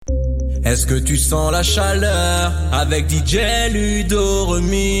Est-ce que tu sens la chaleur avec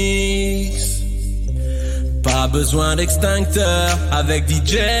Djludoremix? Pas besoin d'extincteur avec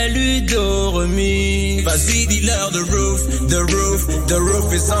Djludoremix. Vas-y, dis-leur the roof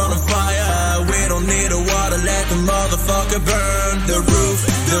is on fire. We don't need a water, let the motherfucker burn. The roof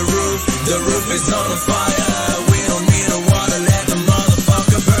is on fire. We don't need a water, let the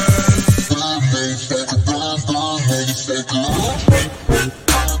motherfucker burn.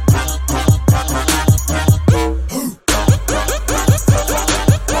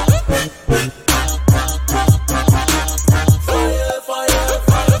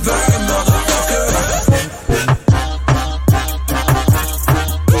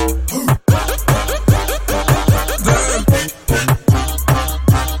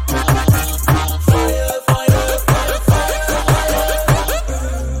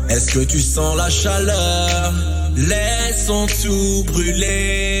 Est-ce que tu sens la chaleur? Laissons tout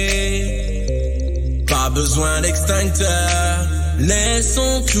brûler. Pas besoin d'extincteur.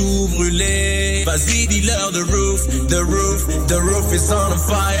 Laissons tout brûler. Vas-y, dis-leur the roof is on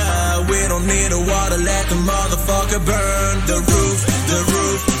fire. We don't need a water, let the motherfucker burn. The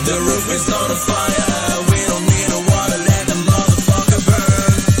roof is on fire. We don't need a water, let the motherfucker burn.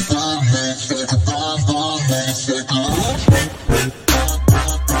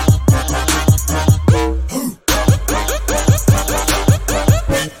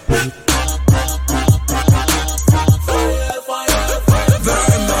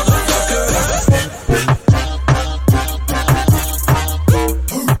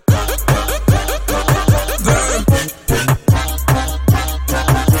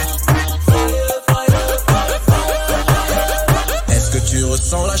 Tu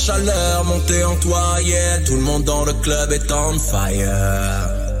ressens la chaleur monter en toi, yeah. Tout le monde dans le club est on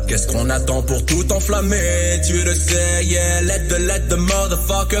fire. Qu'est-ce qu'on attend pour tout enflammer? Tu le sais, yeah. Let the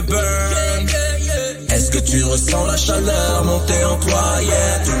motherfucker burn. Est-ce que tu ressens la chaleur monter en toi,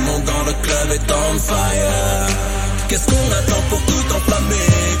 yeah. Tout le monde dans le club est on fire. Qu'est-ce qu'on attend pour tout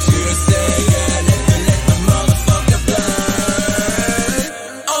enflammer? Tu le sais, yeah. Let the motherfucker burn.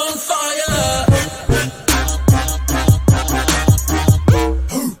 On fire.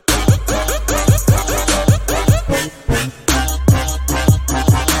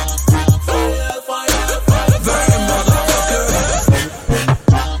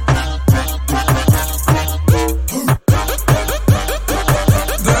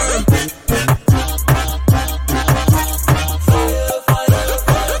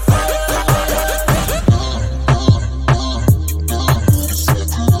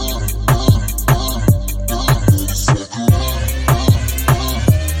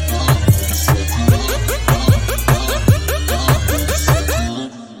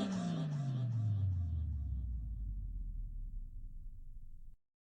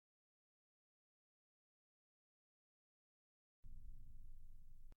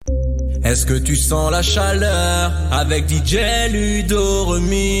 Est-ce que tu sens la chaleur avec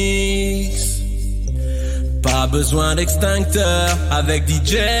Djludoremix? Pas besoin d'extincteur avec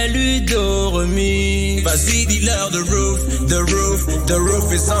Djludoremix. Vas-y, dis-leur the roof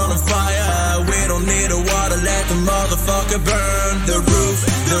is on fire. We don't need a water, let the motherfucker burn. The roof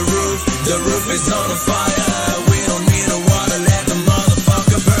is on fire. We don't need a water, let the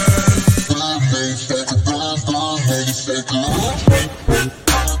motherfucker burn.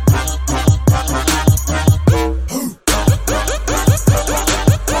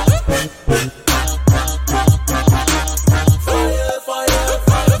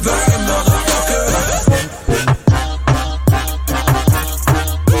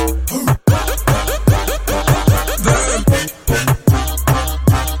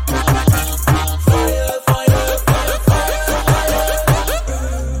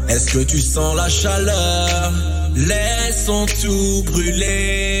 Est-ce que tu sens la chaleur? Laissons tout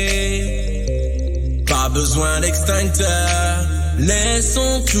brûler. Pas besoin d'extincteur.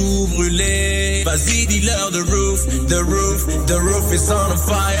 Laissons tout brûler. Vas-y, dis-leur the roof is on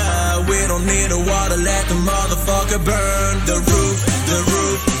fire. We don't need a water, let the motherfucker burn. The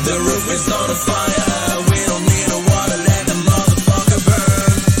roof is on fire. We don't need a water, let the motherfucker burn.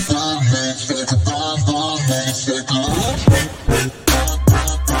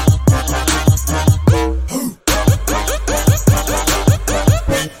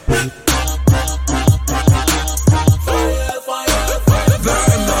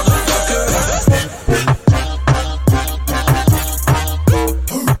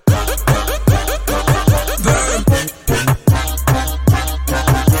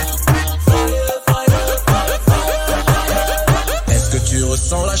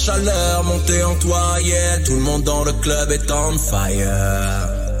 chaleur monter en toi, yeah. Tout le monde dans le club est on fire.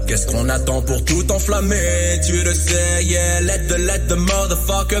 Qu'est-ce qu'on attend pour tout enflammer? Tu le sais, yeah, let the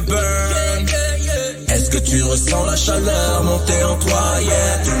motherfucker burn. Est-ce que tu ressens la chaleur monter en toi,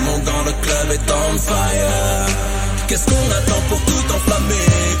 yeah? Tout le monde dans le club est on fire. Qu'est-ce qu'on attend pour tout enflammer?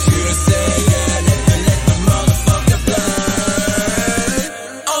 Tu le sais, yeah, let the motherfucker burn.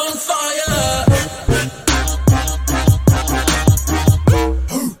 On fire.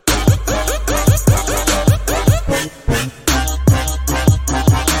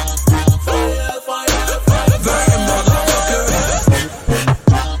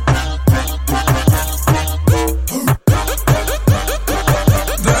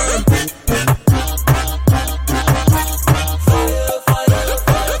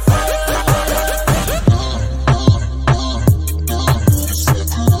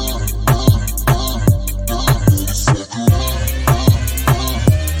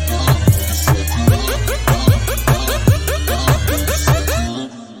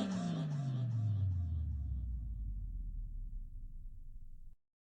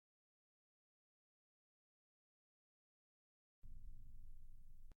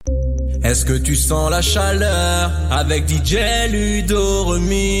 Est-ce que tu sens la chaleur avec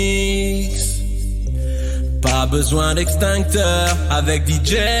Djludoremix? Pas besoin d'extincteur avec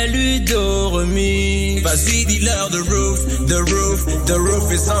Djludoremix. Vas-y, dis-leur the roof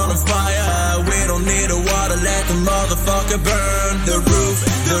is on fire. We don't need a water, let the motherfucker burn. The roof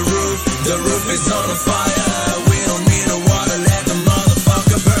is on fire. We don't need a water, let the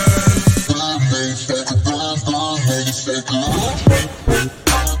motherfucker burn.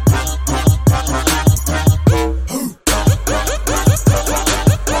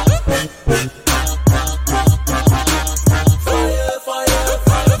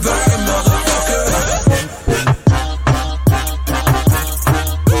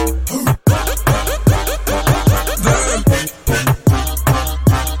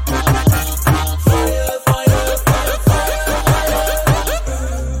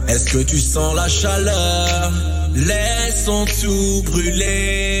 Est-ce que tu sens la chaleur? Laissons tout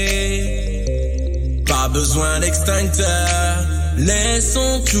brûler. Pas besoin d'extincteur.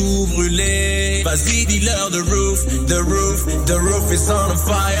 Laissons tout brûler. Vas-y, dis-leur the roof is on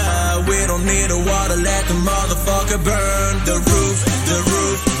fire. We don't need a water, let the motherfucker burn. The roof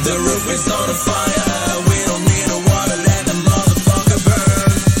is on fire. We don't need a water, let the motherfucker burn.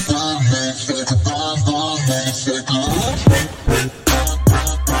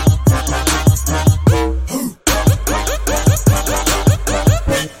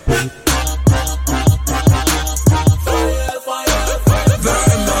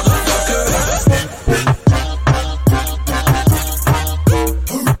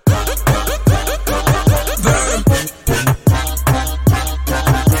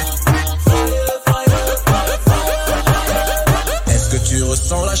 Tu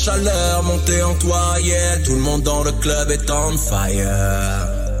ressens la chaleur monter en toi, yeah. Tout le monde dans le club est on fire.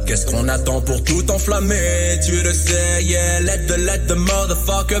 Qu'est-ce qu'on attend pour tout enflammer? Tu le sais, yeah, let the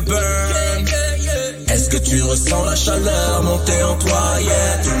motherfucker burn. Est-ce que tu ressens la chaleur monter en toi,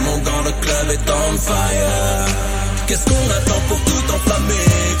 yeah. Tout le monde dans le club est on fire. Qu'est-ce qu'on attend pour tout enflammer?